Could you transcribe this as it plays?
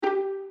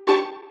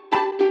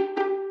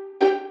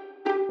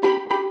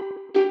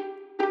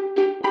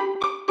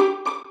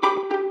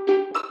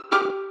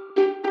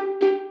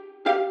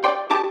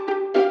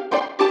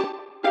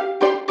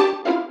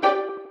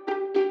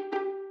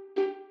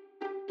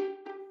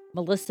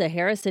Melissa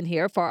Harrison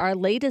here for our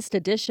latest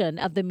edition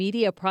of the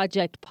Media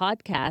Project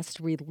podcast,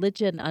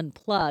 Religion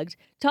Unplugged,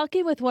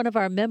 talking with one of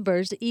our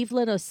members,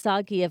 Evelyn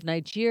Osagi of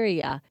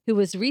Nigeria, who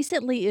was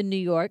recently in New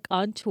York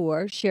on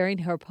tour sharing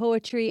her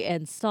poetry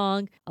and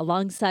song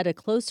alongside a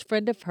close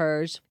friend of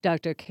hers,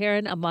 Dr.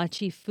 Karen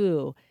Amachi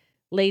Fu.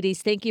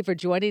 Ladies, thank you for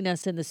joining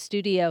us in the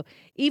studio.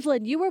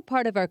 Evelyn, you were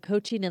part of our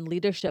Coaching and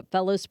Leadership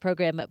Fellows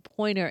program at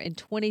Poynter in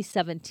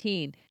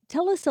 2017.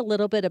 Tell us a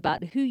little bit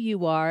about who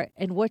you are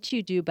and what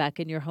you do back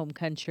in your home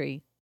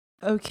country.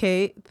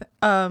 Okay,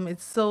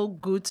 it's so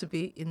good to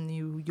be in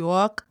New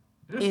York,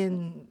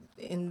 in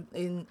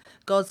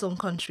God's own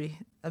country,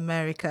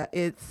 America.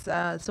 It's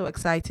so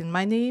exciting.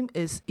 My name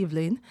is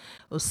Evelyn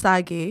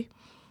Osage.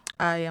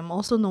 I am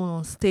also known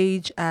on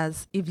stage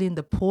as Evelyn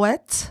the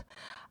Poet.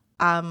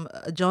 I'm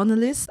a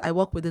journalist. I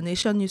work with the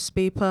Nation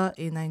newspaper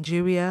in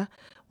Nigeria,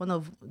 one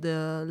of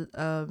the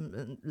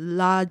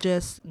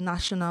largest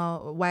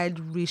national wide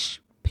reach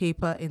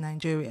paper in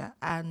Nigeria,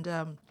 and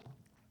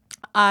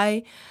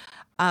I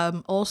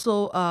am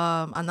also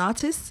an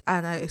artist,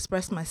 and I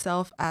express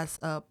myself as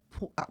a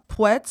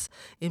poet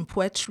in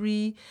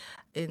poetry,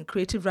 in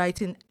creative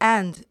writing,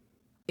 and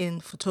in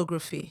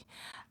photography.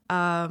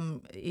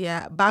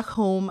 Yeah, back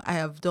home, I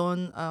have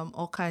done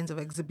all kinds of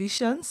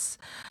exhibitions,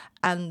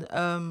 and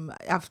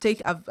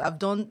I've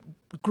done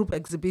group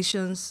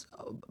exhibitions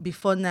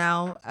before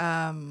now,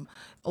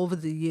 over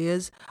the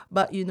years.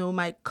 But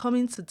my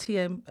coming to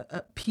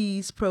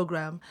TMP's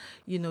program,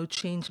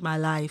 changed my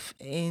life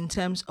in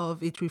terms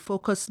of it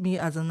refocused me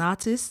as an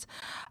artist.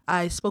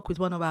 I spoke with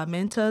one of our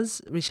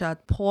mentors,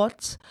 Richard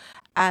Port,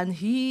 and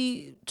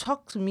he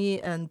talked to me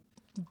and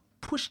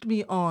pushed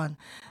me on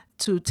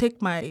to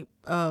take my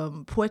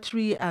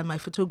poetry and my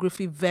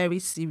photography very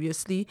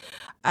seriously,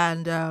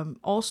 and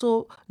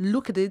also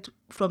look at it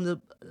from the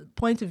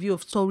point of view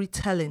of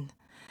storytelling.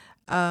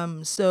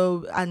 And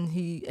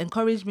he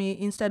encouraged me,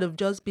 instead of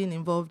just being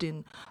involved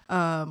in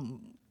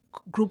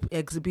group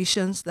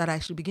exhibitions, that I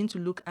should begin to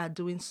look at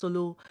doing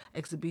solo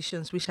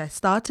exhibitions, which I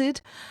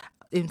started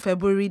in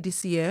February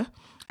this year.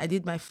 I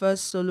did my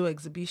first solo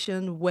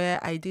exhibition where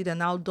I did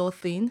an outdoor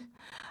thing,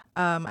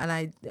 and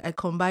I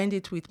combined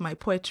it with my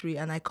poetry,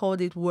 and I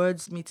called it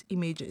Words Meet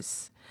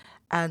Images.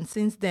 And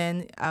since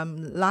then,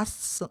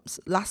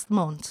 last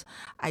month,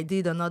 I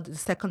did another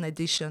second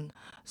edition,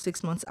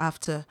 6 months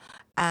after,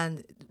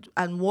 and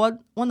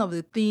one of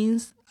the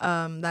things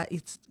that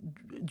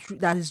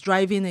is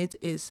driving it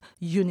is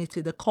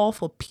unity, the call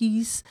for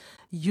peace,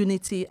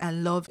 unity,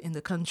 and love in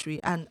the country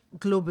and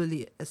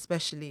globally,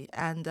 especially.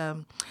 And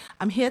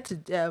I'm here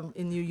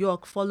in New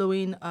York,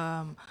 following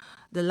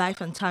the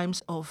life and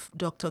times of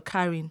Dr.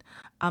 Karen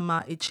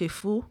Ama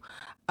Echefu,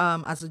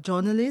 as a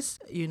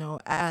journalist,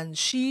 and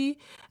she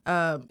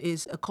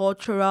is a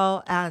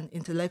cultural and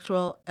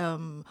intellectual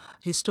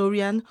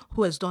historian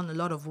who has done a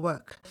lot of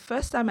work.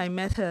 First time I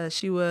met her,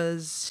 she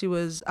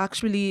was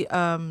actually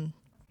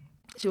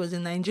she was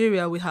in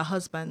Nigeria with her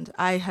husband.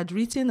 I had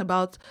written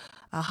about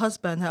her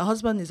husband. Her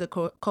husband is a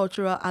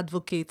cultural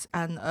advocate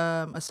and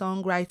a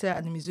songwriter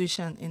and a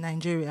musician in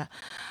Nigeria.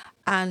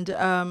 And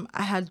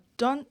I had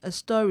done a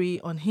story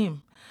on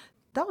him.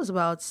 That was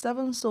about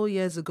 7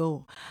 years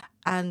ago.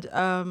 And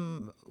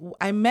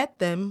I met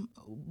them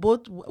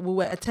both. We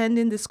were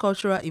attending this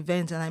cultural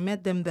event, and I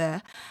met them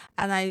there.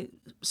 And I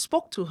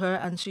spoke to her,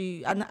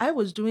 and I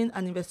was doing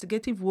an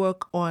investigative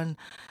work on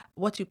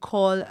what you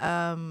call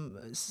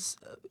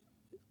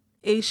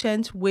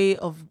ancient way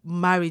of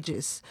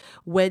marriages,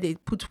 where they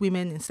put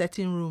women in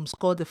certain rooms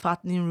called the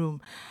fattening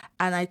room.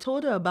 And I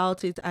told her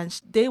about it,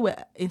 and they were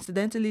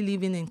incidentally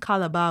living in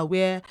Calabar,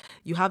 where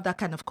you have that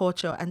kind of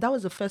culture. And that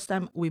was the first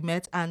time we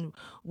met, and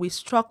we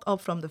struck up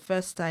from the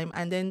first time.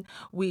 And then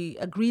we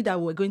agreed that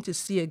we were going to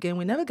see again.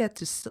 We never get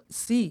to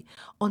see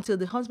until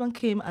the husband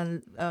came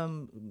and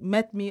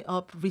met me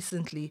up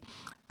recently,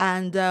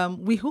 and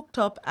we hooked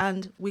up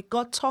and we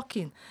got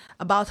talking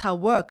about her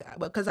work,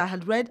 because I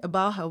had read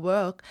about her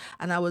work,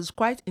 and I was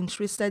quite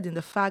interested in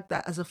the fact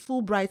that, as a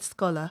Fulbright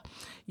scholar,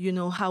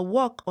 her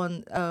work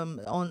on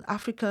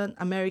African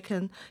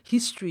American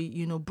history,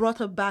 brought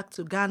her back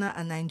to Ghana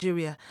and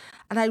Nigeria.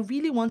 And I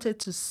really wanted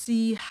to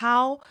see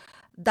how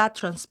that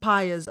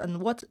transpires,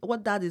 and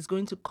what that is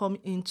going to come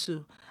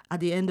into at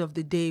the end of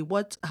the day,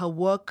 what her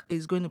work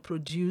is going to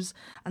produce.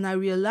 And I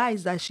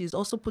realized that she's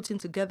also putting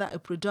together a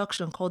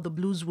production called The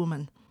Blues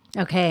Woman.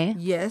 Okay.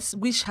 Yes,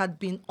 which had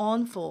been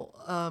on for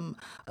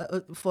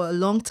a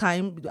long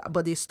time,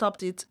 but they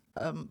stopped it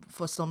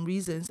for some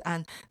reasons,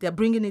 and they're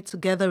bringing it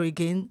together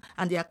again,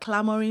 and they are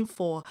clamoring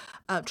for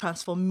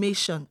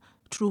transformation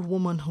through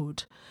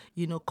womanhood.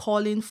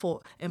 Calling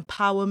for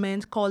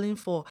empowerment, calling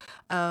for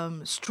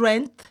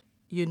strength.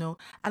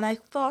 And I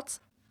thought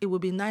it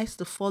would be nice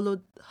to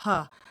follow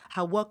her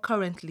work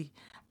currently,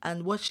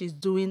 and what she's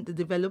doing, the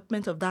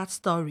development of that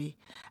story,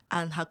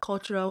 and her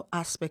cultural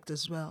aspect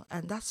as well.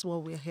 And that's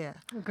what we're here.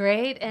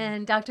 Great.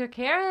 And Dr.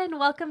 Karen,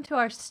 welcome to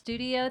our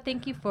studio.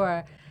 Thank you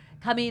for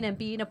coming and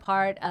being a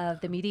part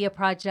of the Media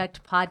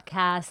Project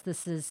podcast.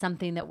 This is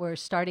something that we're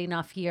starting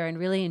off here and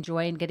really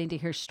enjoying getting to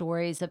hear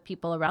stories of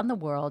people around the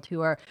world who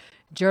are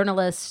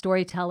journalists,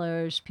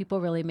 storytellers,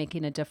 people really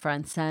making a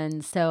difference.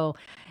 And so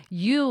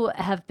you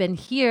have been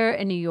here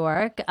in New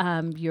York.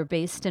 You're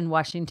based in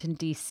Washington,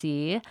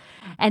 D.C.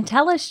 And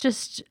tell us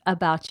just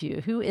about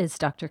you. Who is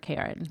Dr.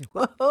 Karen?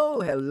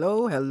 Oh,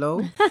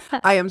 hello.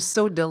 I am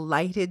so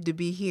delighted to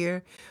be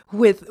here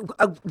with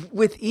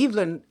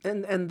Evelyn,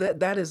 and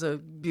that is a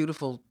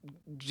beautiful,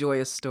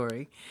 joyous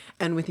story,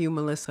 and with you,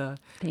 Melissa.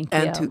 Thank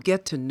and you. to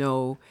get to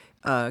know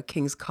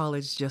King's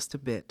College just a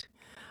bit.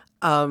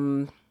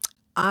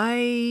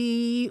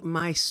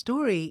 My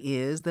story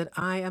is that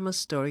I am a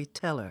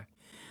storyteller.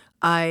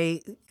 I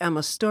am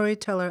a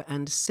storyteller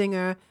and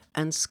singer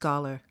and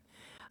scholar.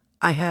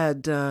 I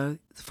had,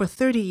 for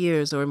 30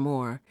 years or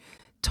more,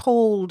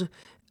 told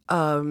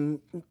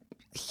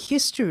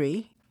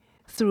history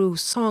through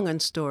song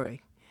and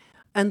story.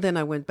 And then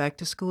I went back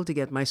to school to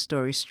get my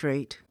story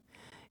straight.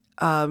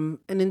 And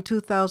in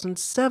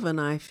 2007,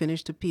 I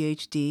finished a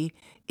PhD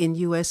in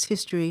U.S.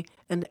 history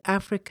and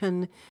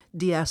African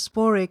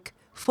diasporic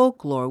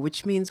folklore,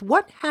 which means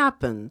what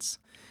kinds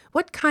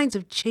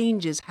of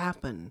changes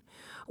happen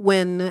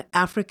when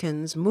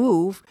Africans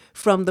move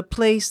from the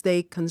place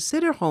they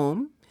consider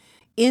home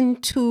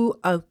into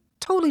a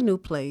totally new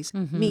place,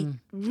 meet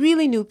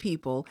really new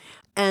people,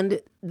 and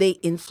they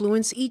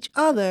influence each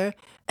other,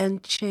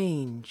 and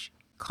change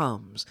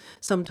comes.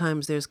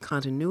 Sometimes there's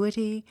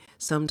continuity,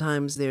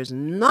 sometimes there's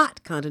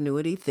not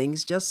continuity,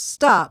 things just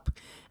stop,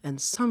 and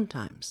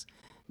sometimes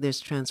there's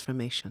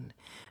transformation.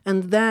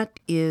 And that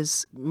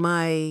is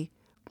the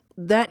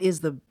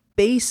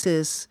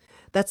basis,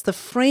 that's the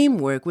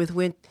framework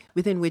within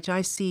which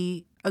I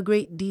see a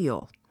great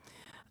deal.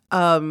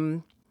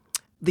 The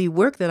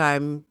work that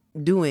I'm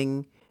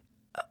doing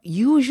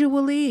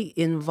usually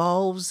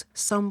involves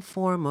some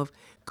form of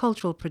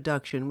cultural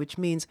production, which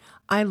means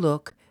I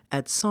look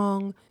at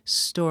song,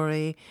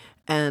 story,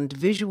 and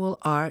visual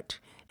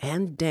art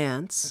and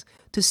dance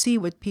to see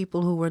what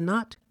people who were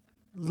not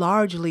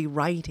largely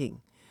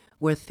writing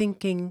were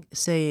thinking,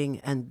 saying,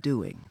 and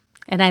doing.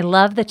 And I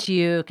love that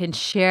you can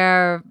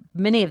share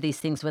many of these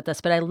things with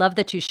us, but I love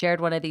that you shared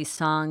one of these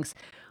songs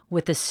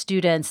with the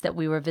students that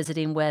we were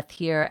visiting with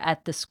here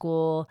at the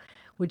school.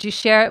 Would you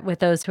share it with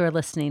those who are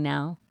listening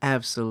now?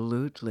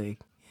 Absolutely.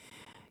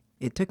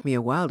 It took me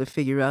a while to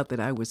figure out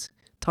that I was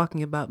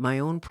talking about my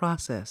own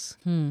process.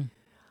 I'm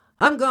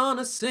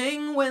gonna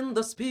sing when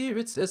the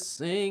Spirit says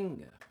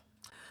sing.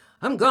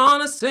 I'm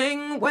gonna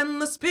sing when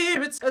the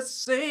Spirit says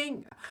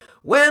sing.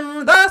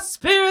 When the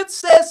Spirit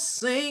says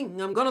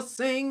sing, I'm gonna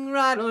sing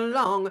right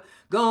along.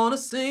 Gonna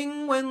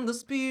sing when the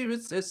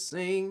Spirit says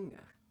sing.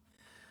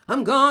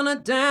 I'm gonna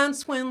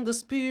dance when the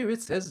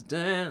Spirit says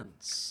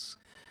dance.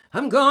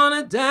 I'm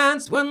gonna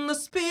dance when the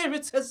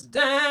Spirit says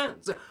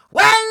dance.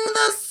 When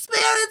the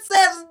Spirit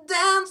says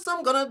dance,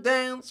 I'm gonna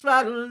dance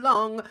right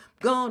along.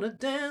 Gonna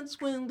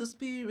dance when the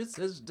Spirit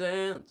says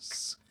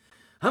dance.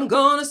 I'm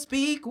gonna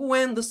speak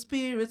when the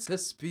Spirit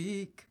says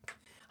speak.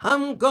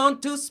 I'm going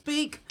to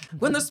speak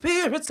when the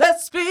Spirit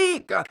says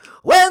speak.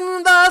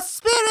 When the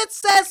Spirit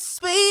says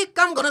speak,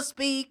 I'm gonna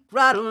speak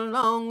right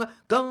along.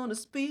 Gonna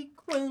speak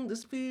when the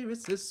Spirit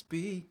says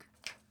speak.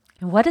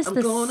 And what is I'm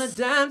this? gonna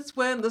dance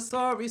when the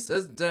story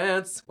says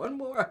dance. One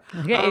more.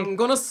 Okay. I'm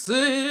gonna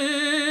sing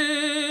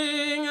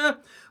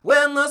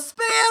when the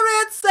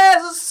Spirit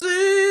says sing.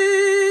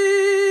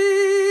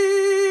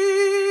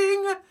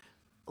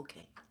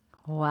 Okay.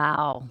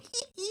 Wow.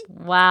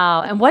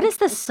 Wow. And what is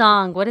the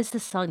song? What does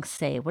the song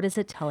say? What is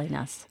it telling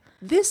us?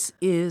 This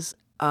is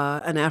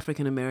an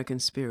African American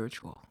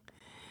spiritual.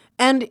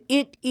 And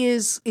it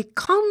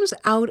comes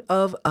out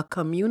of a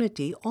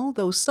community,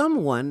 although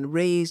someone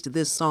raised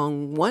this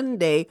song one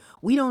day,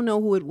 we don't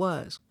know who it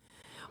was.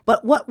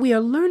 But what we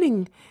are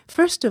learning,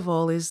 first of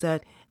all, is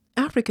that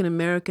African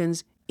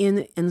Americans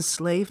in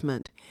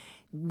enslavement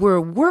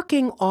were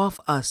working off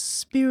a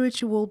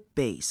spiritual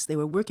base. They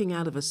were working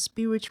out of a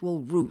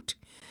spiritual root.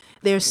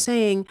 They're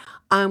saying,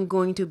 I'm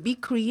going to be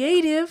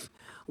creative.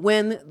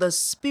 When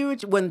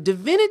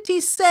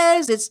divinity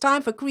says it's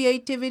time for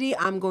creativity,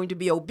 I'm going to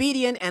be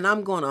obedient and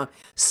I'm going to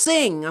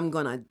sing, I'm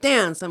going to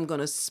dance, I'm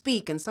going to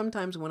speak. And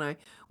sometimes when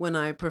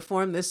I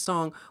perform this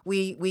song,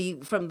 we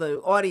from the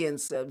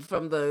audience,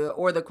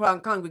 or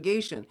the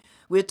congregation,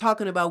 we're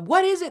talking about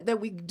what is it that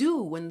we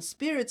do when the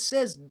Spirit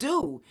says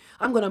do.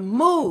 I'm going to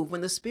move when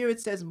the Spirit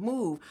says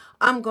move.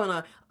 I'm going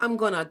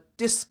to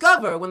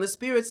discover when the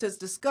Spirit says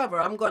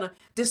discover. I'm going to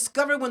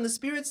discover when the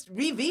Spirit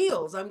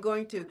reveals. I'm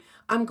going to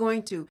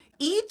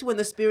eat when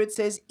the Spirit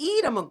says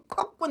eat. I'm going to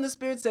cook when the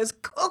Spirit says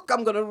cook.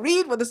 I'm going to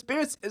read when the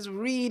Spirit says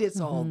read.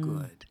 It's all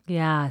good.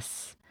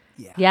 Yes.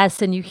 Yeah.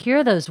 Yes. And you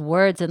hear those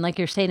words. And like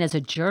you're saying, as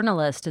a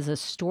journalist, as a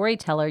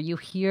storyteller, you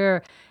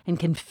hear and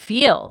can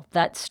feel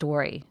that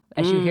story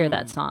as you hear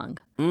that song.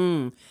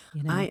 You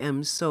know? I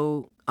am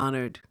so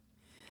honored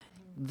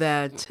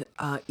that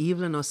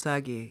Evelyn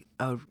Osage,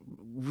 a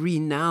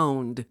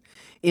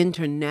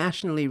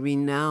internationally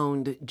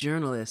renowned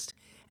journalist,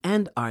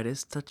 and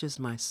artists such as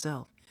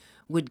myself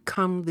would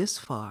come this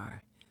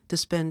far to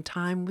spend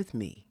time with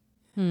me,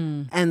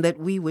 and that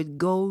we would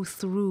go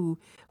through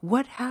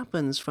what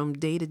happens from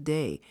day to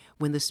day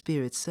when the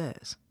Spirit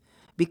says,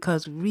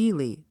 because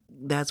really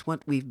that's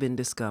what we've been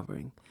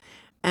discovering.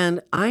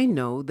 And I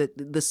know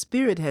that the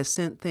Spirit has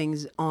sent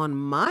things on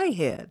my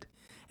head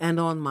and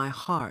on my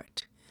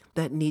heart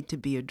that need to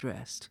be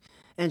addressed.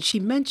 And she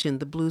mentioned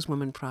the Blues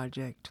Woman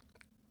Project,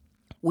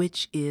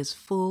 which is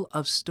full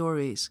of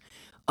stories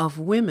of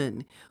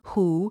women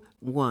who,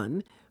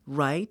 one,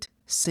 write,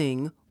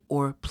 sing,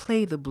 or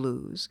play the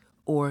blues,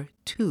 or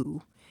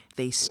two,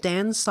 they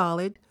stand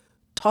solid,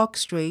 talk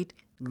straight,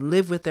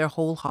 live with their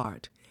whole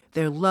heart.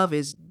 Their love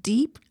is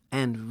deep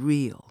and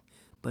real.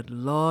 But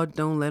Lord,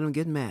 don't let them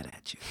get mad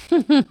at you.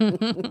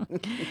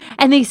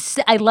 And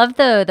I love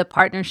the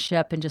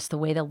partnership and just the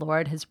way the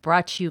Lord has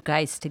brought you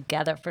guys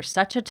together for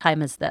such a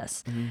time as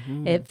this.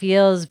 It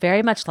feels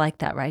very much like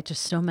that, right?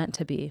 Just so meant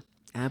to be.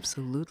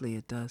 Absolutely,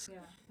 it does. Yeah,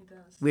 it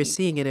does. We're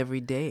seeing it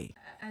every day.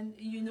 And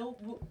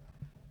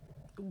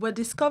we're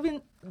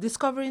discovering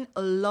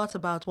a lot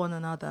about one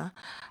another,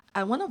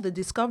 and one of the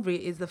discovery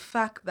is the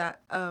fact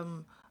that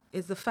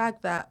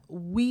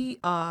we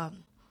are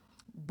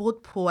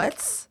both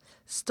poets,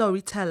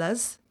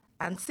 storytellers,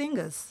 and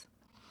singers.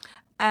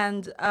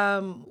 And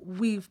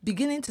we're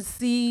beginning to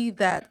see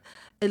that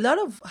a lot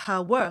of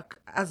her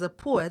work as a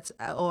poet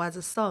or as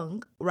a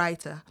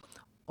songwriter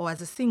or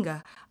as a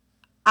singer,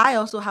 I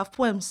also have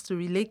poems to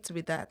relate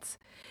with that,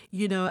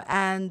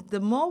 and the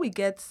more we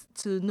get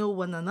to know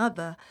one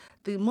another,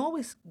 the more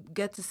we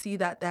get to see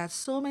that there are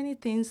so many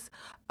things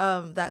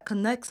that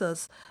connects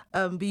us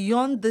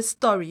beyond this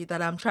story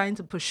that I'm trying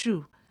to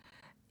pursue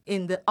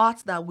in the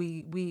art that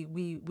we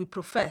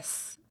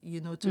profess,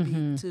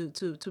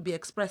 to be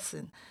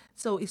expressing.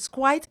 So it's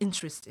quite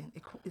interesting.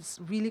 It's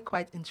really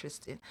quite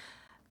interesting.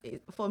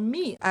 For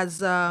me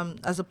as a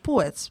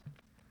poet,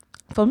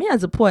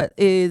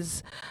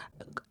 is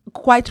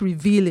quite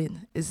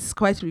revealing. It's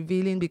quite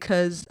revealing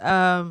because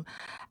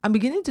I'm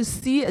beginning to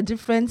see a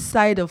different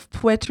side of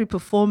poetry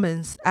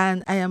performance,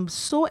 and I am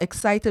so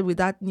excited with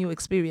that new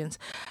experience,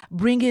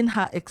 bringing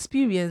her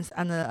experience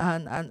and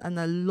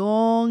a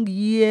long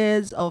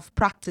years of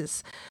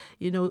practice,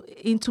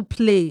 into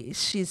play.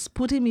 She's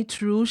putting me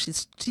through.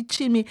 She's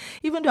teaching me,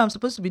 even though I'm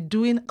supposed to be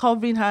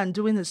covering her and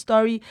doing her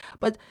story,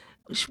 but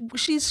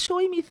she's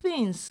showing me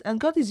things, and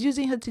God is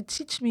using her to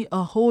teach me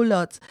a whole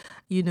lot,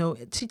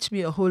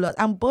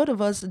 and both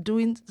of us are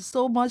doing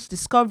so much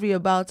discovery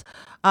about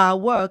our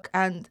work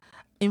and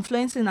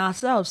influencing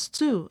ourselves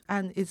too,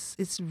 and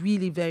it's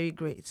really very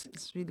great.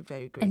 It's really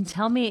very great. And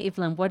tell me,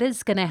 Evelyn, what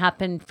is going to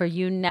happen for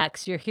you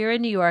next? You're here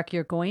in New York.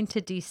 You're going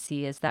to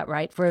DC. Is that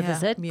right, for a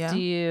visit?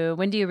 Yeah.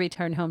 When do you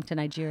return home to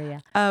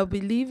Nigeria? I'll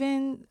be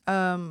leaving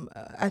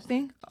I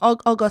think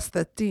August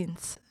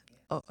 13th.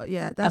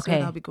 Yeah, that's when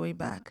Okay. I'll be going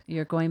back.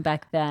 You're going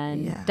back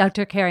then. Yeah.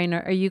 Dr. Karen,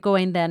 are you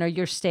going then, or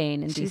you're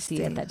staying in She's DC at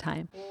staying. that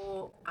time?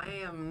 Oh,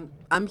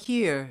 I'm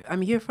here.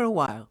 I'm here for a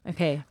while.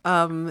 Okay.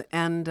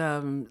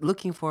 And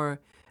looking for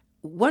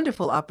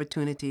wonderful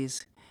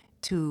opportunities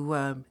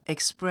to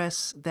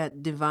express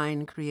that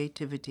divine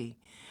creativity.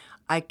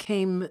 I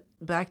came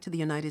back to the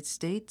United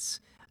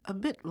States a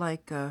bit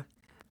like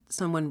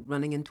someone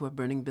running into a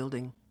burning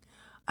building.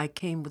 I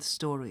came with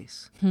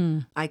stories.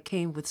 I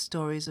came with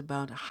stories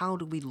about how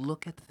do we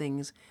look at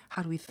things,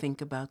 how do we think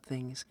about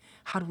things,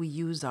 how do we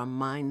use our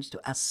minds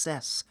to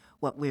assess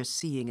what we're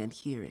seeing and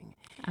hearing.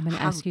 I'm going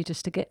to ask you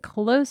just to get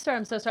closer.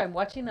 I'm so sorry. I'm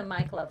watching the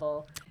mic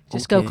level.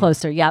 Just go Okay.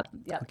 closer. Yep.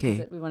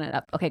 Okay. We want it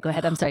up. Okay, go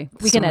ahead. I'm sorry.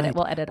 We can all edit. right.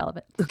 We'll edit all of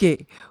it.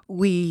 Okay,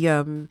 we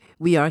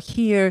are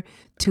here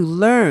to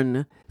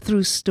learn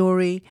through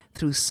story,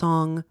 through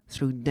song,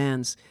 through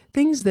dance,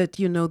 things that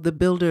the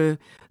builder,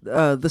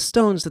 the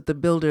stones that the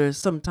builder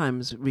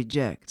sometimes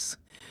rejects.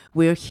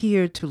 We're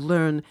here to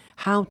learn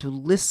how to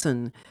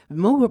listen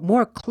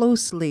more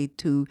closely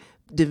to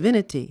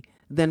divinity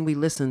than we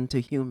listen to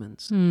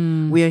humans.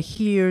 We are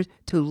here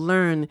to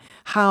learn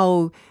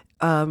how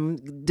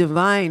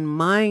divine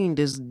mind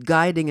is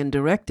guiding and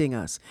directing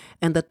us,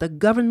 and that the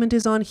government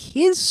is on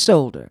his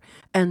shoulder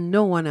and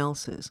no one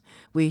else's.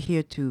 We're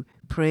here to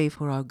pray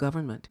for our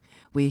government.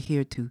 We're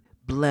here to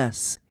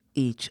bless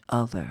each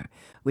other.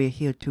 We're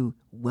here to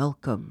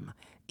welcome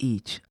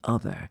each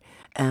other.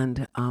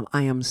 And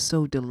I am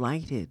so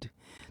delighted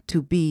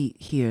to be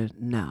here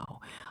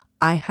now.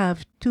 I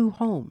have two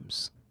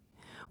homes.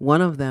 One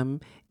of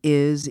them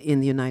is in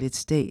the United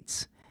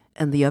States,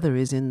 and the other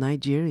is in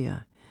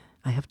Nigeria.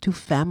 I have two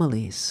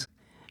families.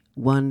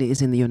 One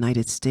is in the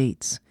United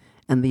States,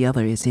 and the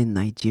other is in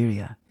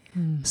Nigeria.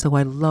 So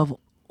I love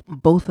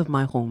both of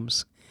my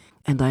homes,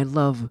 and I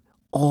love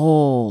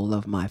all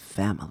of my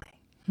family.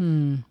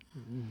 Yeah,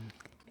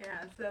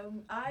 so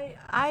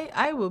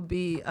I will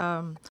be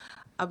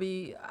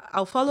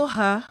I'll follow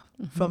her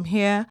from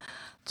here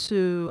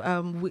to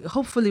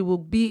hopefully we'll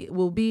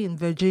be in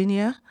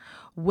Virginia,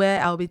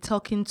 where I'll be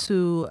talking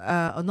to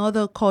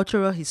another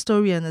cultural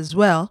historian as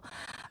well,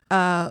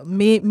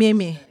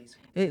 Mimi.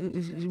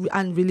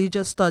 and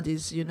religious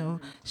studies.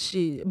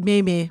 She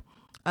Meme.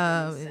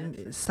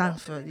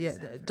 Stanford, yeah,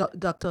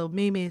 Dr.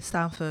 Mimi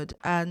Stanford,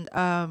 and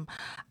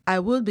I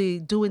will be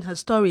doing her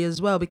story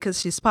as well because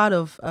she's part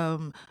of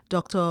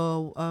Dr.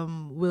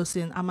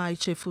 Wilson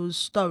Amaichefu's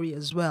story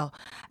as well.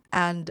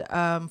 And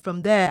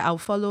from there, I'll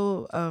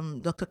follow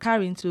Dr.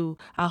 Karen to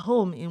her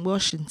home in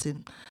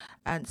Washington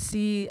and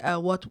see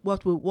what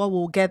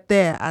we'll get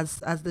there as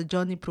the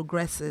journey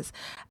progresses,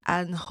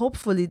 and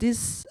hopefully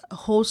this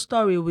whole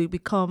story will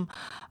become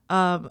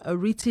a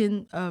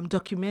written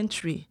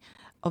documentary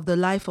of the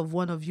life of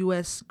one of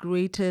U.S.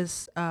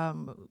 greatest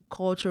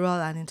cultural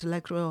and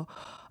intellectual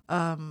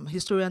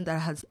historian that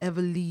has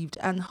ever lived.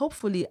 And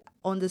hopefully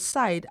on the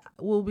side,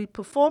 we'll be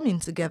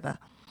performing together.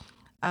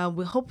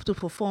 We hope to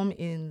perform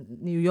in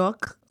New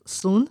York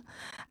soon.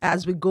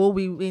 As we go,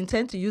 we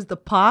intend to use the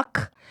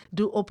park,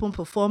 do open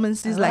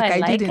performances like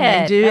I did in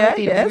Nigeria. That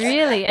would be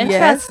really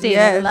interesting.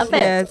 I love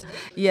it.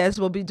 Yes.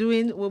 We'll be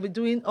doing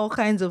all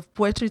kinds of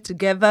poetry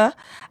together,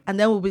 and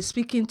then we'll be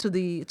speaking to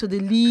the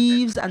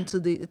leaves and to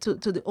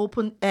the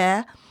open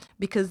air,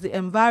 because the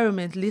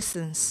environment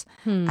listens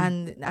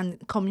and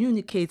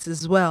communicates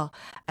as well.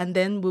 And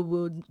then we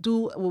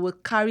will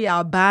carry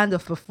our band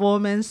of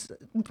performance,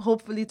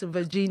 hopefully to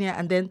Virginia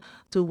and then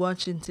to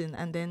Washington,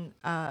 and then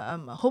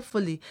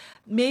hopefully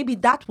maybe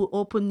that will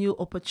open new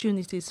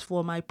opportunities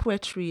for my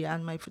poetry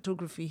and my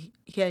photography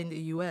here in the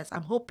US.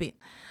 I'm hoping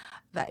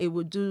that it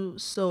would do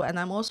so. And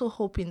I'm also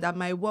hoping that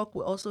my work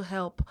will also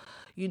help,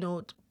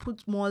 to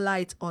put more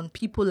light on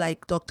people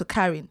like Dr.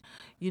 Karen,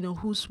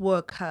 whose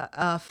work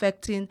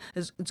affecting,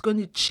 it's going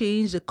to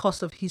change the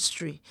course of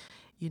history.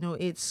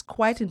 It's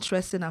quite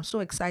interesting. I'm so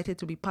excited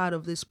to be part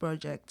of this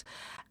project.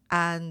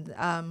 And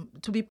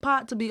to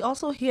be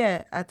also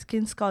here at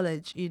King's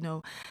College,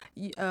 the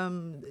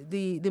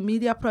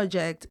media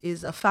project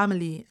is a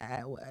family,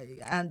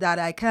 and that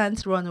I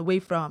can't run away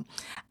from,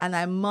 and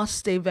I must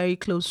stay very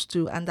close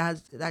to, and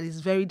that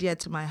is very dear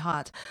to my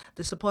heart.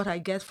 The support I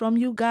get from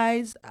you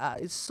guys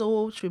is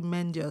so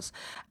tremendous.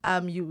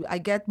 I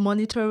get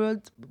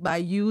monitored by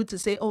you to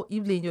say, "Oh,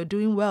 Evelyn, you're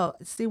doing well.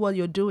 See what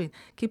you're doing.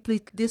 Keep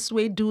it this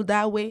way, do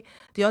that way."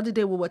 The other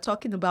day we were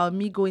talking about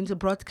me going to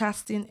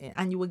broadcasting,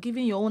 and you were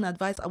giving your own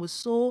advice.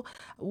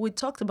 We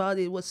talked about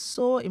it. It was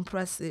so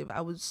impressive.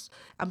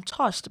 I'm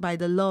touched by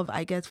the love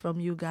I get from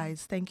you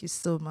guys. Thank you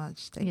so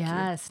much. Thank you.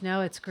 Yes,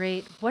 no, it's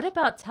great. What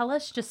about, tell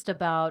us just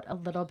about a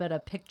little bit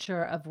of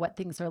picture of what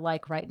things are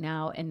like right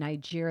now in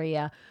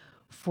Nigeria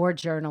for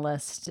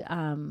journalists,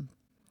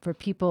 for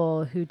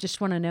people who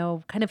just want to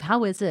know kind of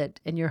how is it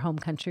in your home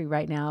country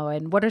right now,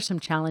 and what are some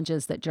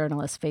challenges that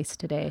journalists face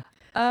today?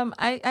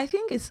 I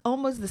think it's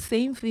almost the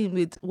same thing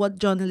with what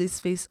journalists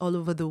face all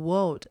over the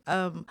world.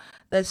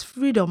 There's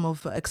freedom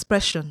of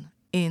expression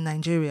in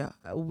Nigeria.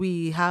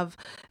 We are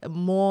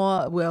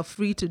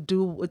free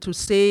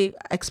to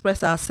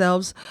express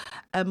ourselves.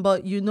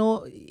 But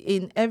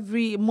in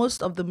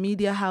most of the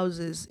media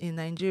houses in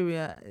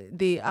Nigeria,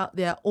 they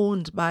are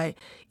owned by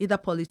either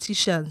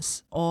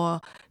politicians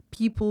or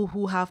people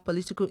who have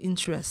political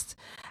interest.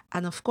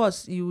 And of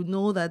course,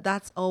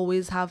 that's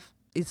always have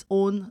its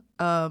own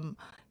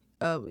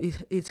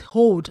its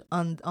hold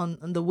on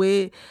the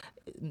way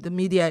the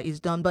media is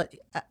done, but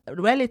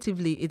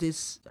relatively it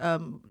is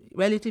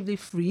relatively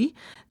free.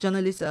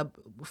 Journalists are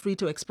free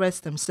to express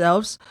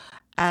themselves,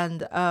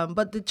 and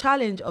but the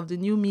challenge of the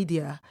new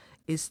media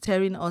is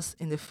staring us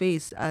in the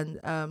face, and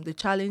the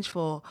challenge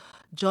for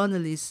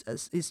journalists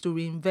is to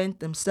reinvent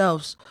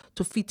themselves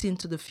to fit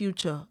into the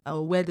future,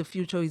 where the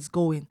future is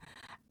going,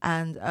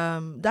 and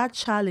that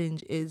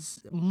challenge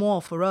is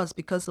more for us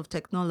because of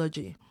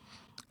technology.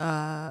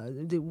 Our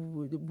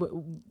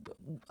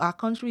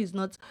country is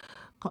not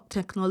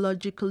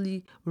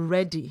technologically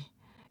ready,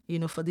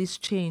 for this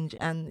change,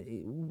 and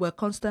we're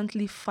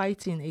constantly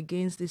fighting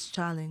against this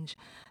challenge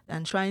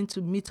and trying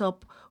to meet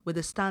up with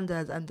the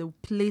standards and the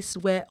place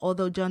where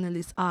other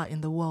journalists are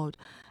in the world,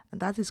 and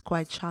that is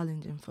quite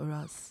challenging for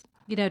us.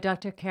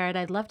 Dr. Karen,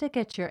 I'd love to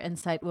get your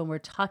insight when we're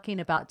talking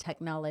about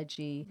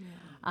technology.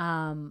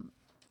 Yeah.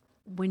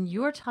 When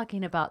you're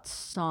talking about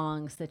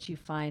songs that you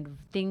find,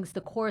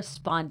 the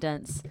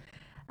correspondence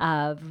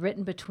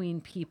written between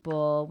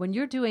people, when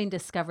you're doing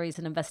discoveries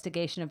and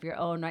investigation of your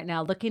own right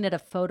now, looking at a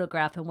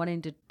photograph and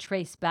wanting to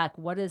trace back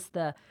what is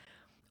the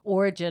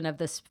origin of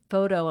this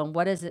photo and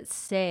what does it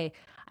say,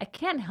 I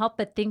can't help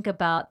but think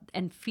about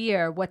and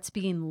fear what's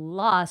being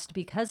lost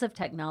because of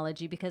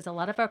technology, because a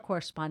lot of our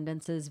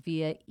correspondence is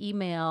via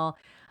email.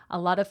 A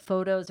lot of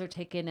photos are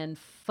taken in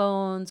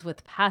phones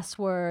with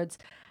passwords.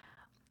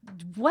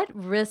 What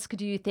risk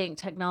do you think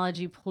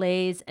technology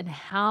plays, and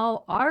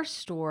how our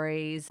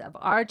stories of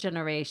our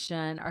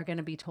generation are going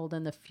to be told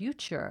in the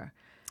future?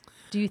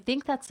 Do you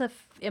think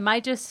am I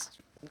just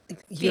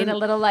being a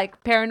little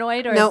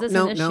paranoid, or is this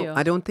an issue? No,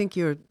 I don't think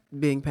you're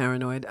being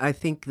paranoid. I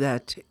think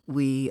that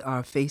we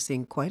are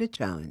facing quite a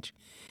challenge.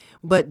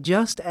 But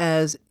just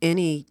as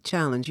any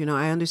challenge,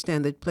 I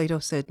understand that Plato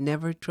said,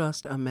 never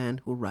trust a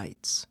man who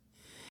writes.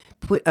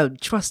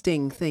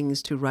 Trusting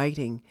things to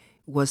writing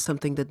was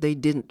something that they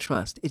didn't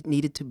trust. It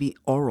needed to be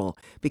oral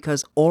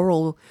because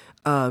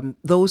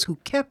those who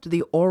kept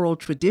the oral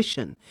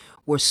tradition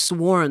were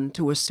sworn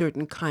to a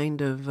certain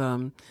kind of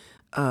um,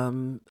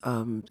 um,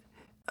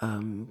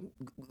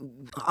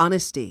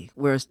 honesty,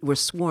 were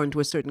sworn to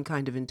a certain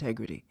kind of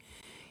integrity.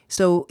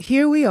 So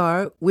here we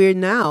are. We're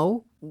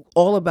now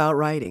all about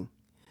writing.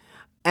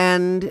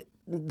 And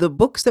the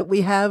books that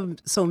we have,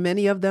 so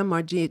many of them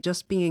are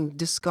just being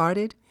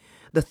discarded.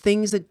 The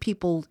things that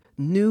people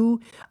knew,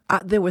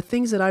 there were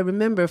things that I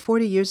remember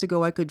 40 years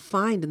ago I could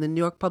find in the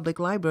New York Public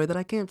Library that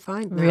I can't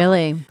find now.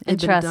 Really? They've been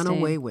Interesting. done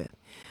away with.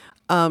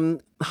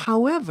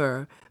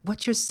 However,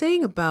 what you're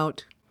saying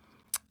about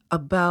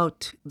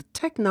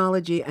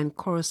technology and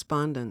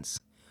correspondence,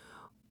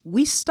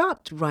 we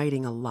stopped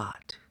writing a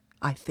lot,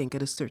 I think,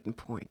 at a certain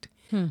point.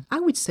 I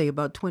would say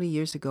about 20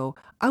 years ago,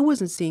 I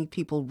wasn't seeing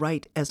people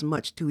write as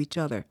much to each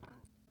other.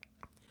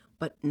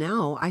 But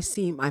now I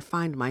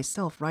find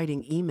myself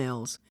writing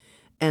emails.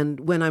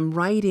 And when I'm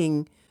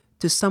writing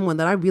to someone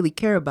that I really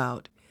care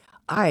about,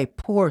 I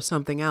pour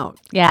something out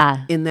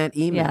Yeah. in that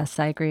email. Yes,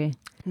 I agree.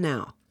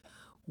 Now,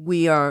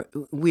 we are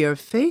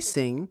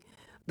facing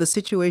the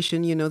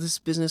situation, this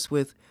business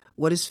with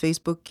what is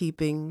Facebook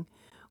keeping,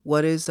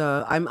 what is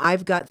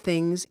I've got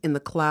things in the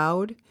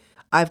cloud.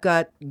 I've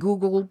got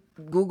Google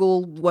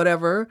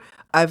whatever.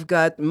 I've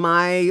got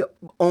my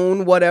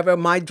own whatever,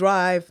 my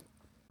drive,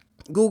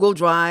 Google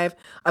Drive.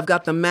 I've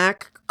got the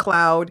Mac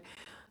cloud.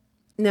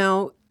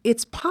 Now,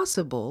 it's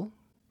possible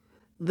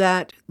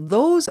that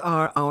those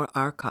are our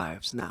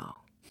archives now,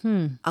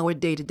 our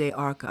day-to-day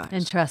archives.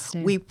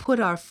 Interesting. We put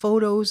our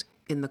photos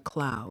in the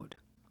cloud.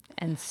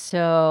 And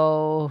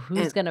so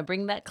who's going to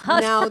bring that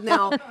cloud?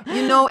 Now, and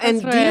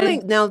That's right.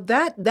 dealing, now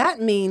that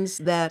means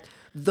that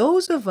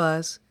those of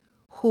us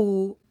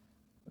who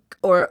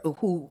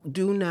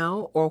do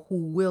now or who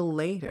will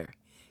later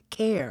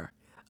care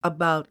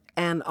about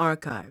an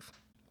archive,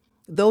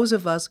 those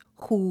of us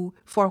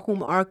for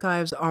whom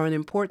archives are an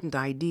important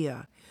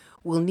idea,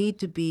 will need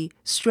to be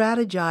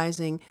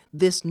strategizing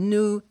these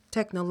new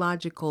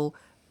technological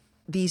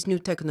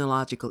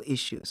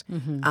issues.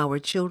 Our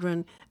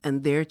children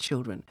and their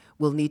children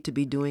will need to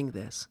be doing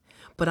this.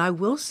 But I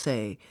will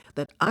say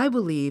that I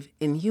believe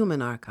in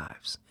human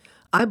archives.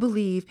 I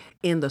believe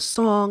in the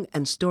song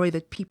and story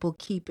that people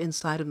keep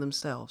inside of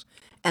themselves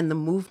and the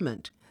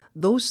movement.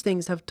 Those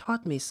things have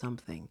taught me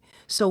something.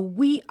 So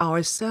we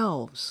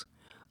ourselves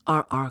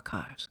are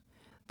archives,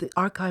 the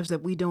archives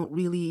that we don't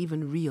really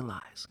even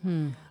realize.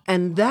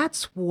 And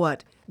that's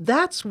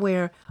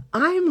where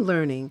I'm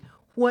learning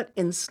what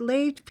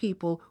enslaved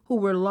people who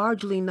were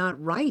largely not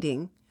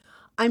writing,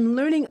 I'm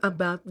learning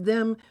about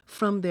them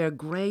from their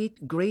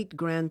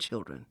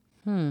great-grandchildren.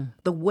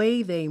 The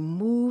way they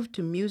move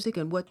to music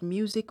and what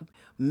music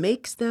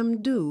makes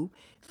them do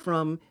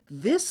from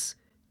this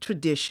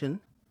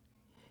tradition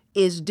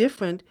is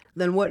different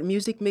than what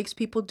music makes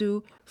people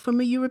do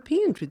from a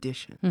European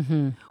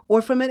tradition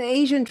or from an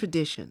Asian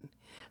tradition.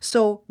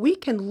 So we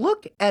can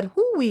look at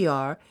who we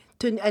are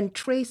and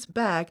trace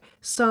back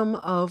some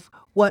of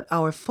what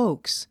our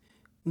folks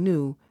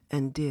knew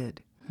and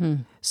did.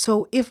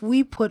 So if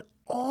we put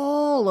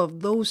all of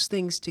those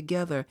things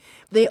together,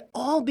 they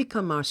all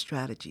become our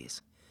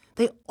strategies.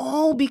 They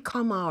all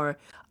become our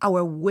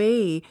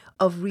way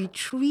of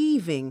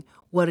retrieving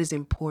what is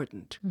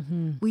important.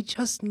 We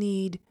just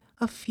need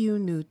a few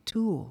new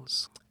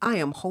tools. I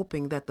am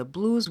hoping that the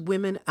blues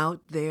women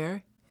out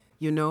there,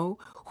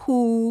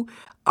 who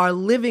are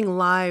living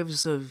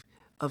lives of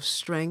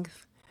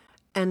strength,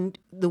 and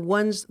the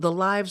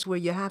lives where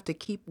you have to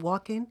keep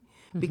walking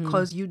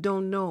because you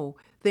don't know.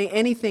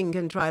 Anything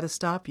can try to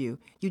stop you.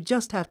 You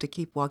just have to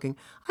keep walking.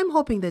 I'm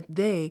hoping that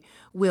they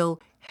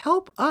will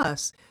help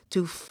us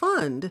to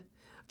fund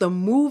the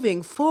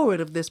moving forward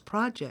of this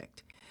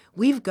project.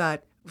 We've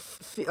got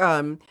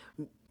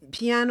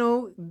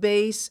piano,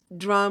 bass,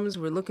 drums.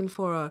 We're looking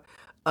for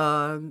a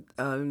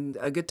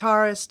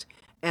guitarist,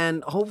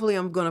 and hopefully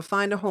I'm going to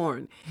find a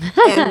horn.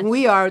 And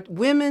we are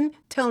women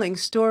telling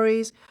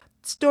stories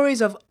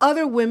of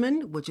other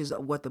women, which is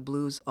what the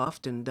blues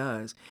often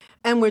does.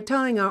 And we're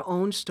telling our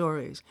own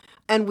stories.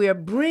 And we're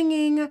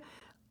bringing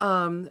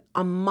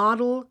a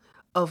model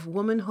of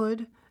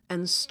womanhood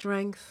and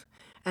strength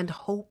and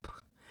hope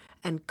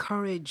and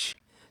courage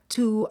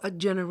to a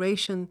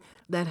generation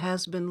that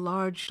has been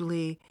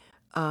largely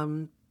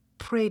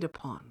preyed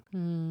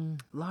upon,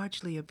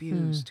 largely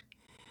abused.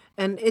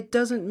 And it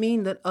doesn't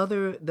mean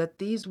that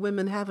these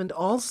women haven't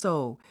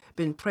also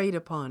been preyed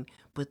upon,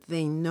 but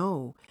they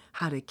know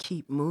how to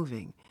keep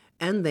moving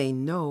and they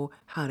know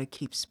how to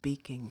keep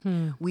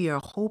speaking. We are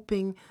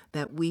hoping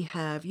that we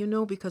have,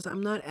 because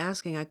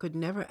I could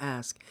never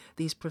ask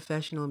these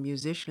professional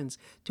musicians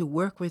to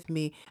work with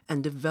me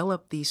and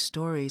develop these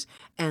stories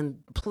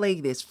and play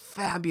this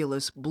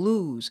fabulous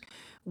blues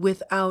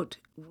without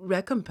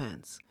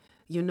recompense.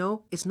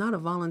 It's not a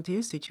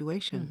volunteer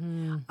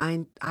situation.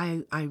 I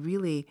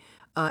really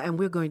and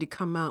we're going to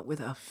come out with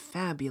a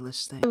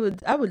fabulous thing.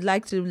 I would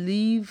like to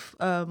leave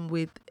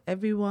with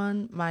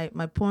everyone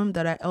my poem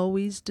that I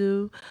always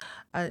do.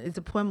 It's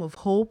a poem of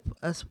hope,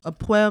 a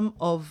poem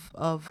of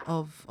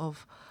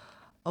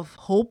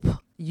hope,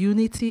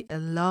 unity,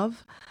 and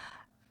love.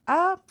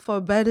 For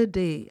a better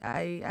day,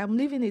 I'm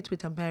leaving it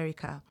with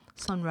America.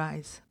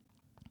 Sunrise.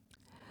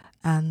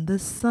 And the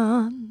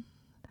sun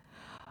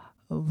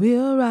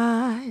will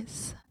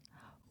rise,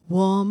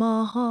 warm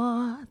our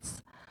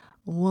hearts,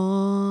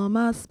 warm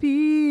our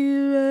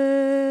spirit.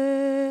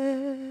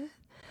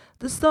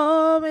 The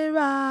storm will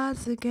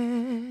rise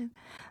again,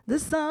 the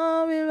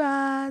sun will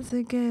rise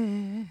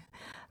again,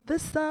 the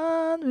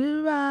sun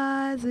will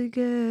rise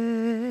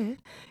again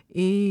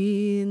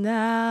in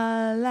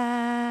our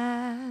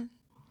land.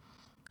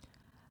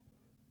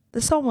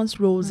 The sun once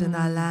rose in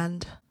our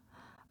land.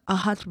 Our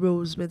heart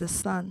rose with the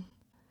sun.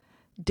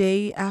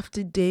 Day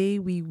after day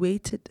we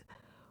waited.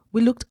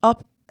 We looked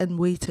up and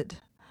waited.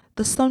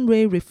 The sun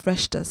ray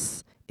refreshed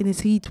us. In its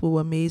heat we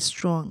were made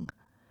strong.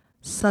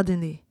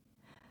 Suddenly,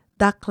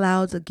 dark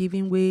clouds are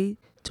giving way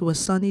to a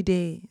sunny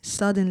day.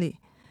 Suddenly,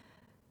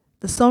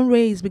 the sun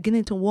ray is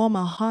beginning to warm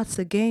our hearts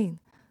again.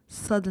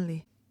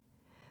 Suddenly,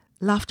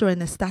 laughter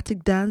and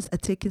ecstatic dance are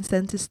taking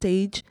center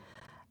stage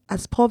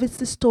as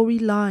poverty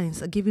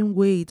storylines are giving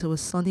way to a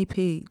sunny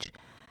page.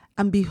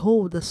 And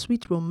behold the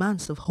sweet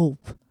romance of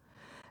hope,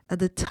 a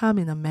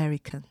determined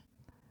American,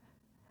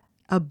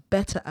 a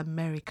better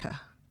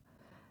America,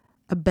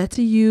 a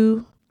better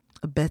you,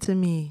 a better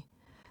me,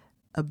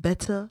 a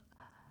better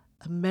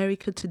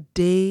America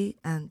today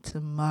and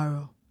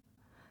tomorrow.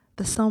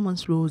 The sun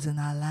once rose in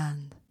our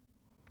land.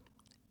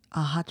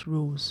 Our heart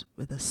rose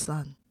with the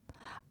sun.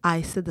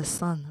 I see the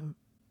sun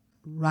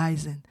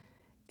rising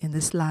in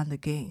this land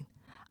again.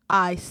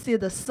 I see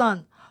the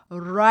sun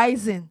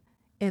rising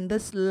in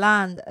this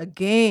land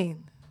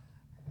again.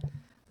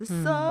 The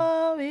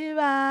sun will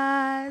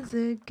rise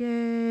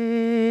again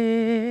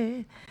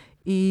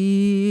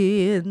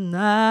in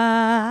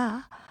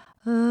our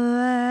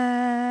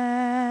land.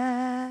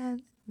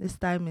 This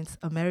time it's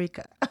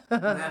America.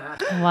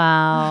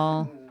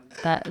 Wow.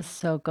 That is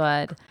so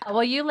good.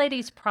 Well, you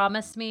ladies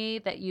promised me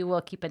that you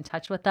will keep in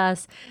touch with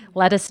us.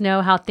 Let us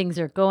know how things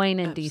are going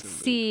in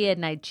DC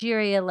and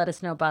Nigeria. Let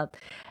us know about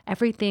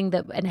everything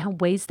that and how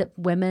ways that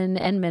women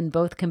and men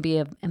both can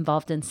be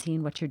involved in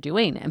seeing what you're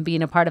doing and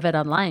being a part of it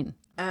online.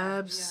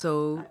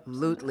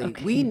 Absolutely.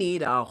 Okay. We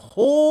need a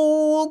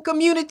whole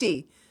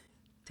community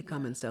to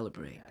come and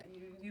celebrate.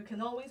 You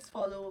can always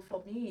follow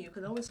me. You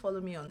can always follow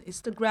me on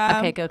Instagram.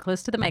 Okay, go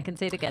close to the mic and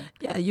say it again.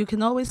 Yeah, you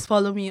can always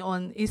follow me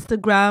on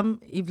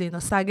Instagram, Evelyn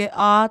Osage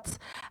Art,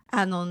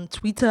 and on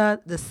Twitter,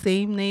 the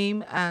same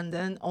name, and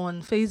then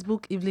on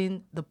Facebook,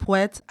 Evelyn the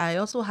Poet. I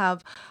also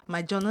have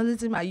my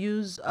journalism. I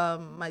use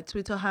my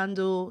Twitter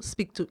handle,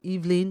 Speak to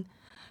Evelyn,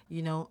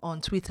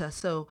 on Twitter.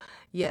 So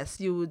yes,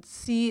 you would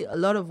see a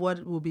lot of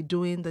what we'll be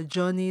doing, the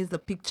journeys, the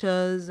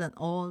pictures, and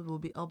all will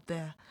be up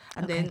there.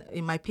 And then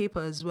in my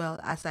paper as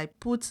well, as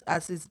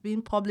it's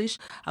being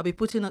published, I'll be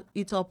putting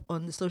it up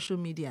on the social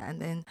media.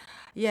 And then,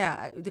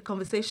 the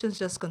conversation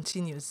just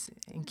continues.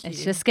 Thank you.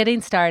 It's just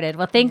getting started.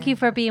 Well, thank you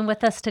for being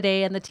with us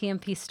today in the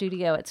TMP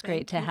studio. It's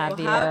great to have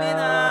you. Having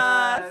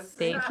us.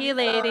 Thank you,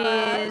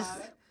 ladies.